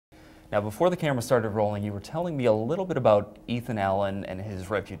Now, before the camera started rolling, you were telling me a little bit about Ethan Allen and his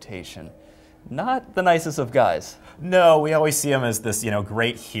reputation. Not the nicest of guys. No, we always see him as this,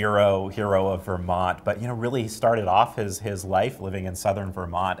 great hero of Vermont. But really started off his life living in southern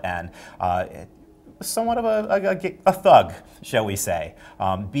Vermont, and somewhat of a thug, shall we say,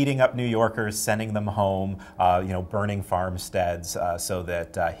 beating up New Yorkers, sending them home, burning farmsteads so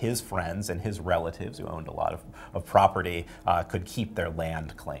that his friends and his relatives, who owned a lot of property, could keep their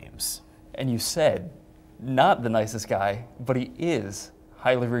land claims. And you said, not the nicest guy, but he is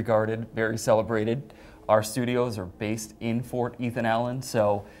highly regarded, very celebrated. Our studios are based in Fort Ethan Allen,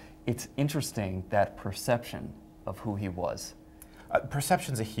 so it's interesting that perception of who he was.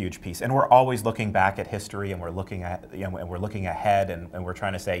 Perception's a huge piece, and we're always looking back at history, and we're looking at, and we're looking ahead, and we're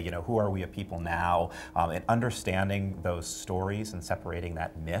trying to say, who are we a people now, and understanding those stories and separating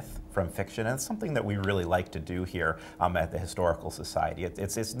that myth from fiction. And it's something that we really like to do here at the Historical Society.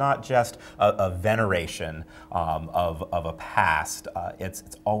 It's not just a veneration of a past;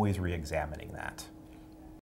 it's always re-examining that.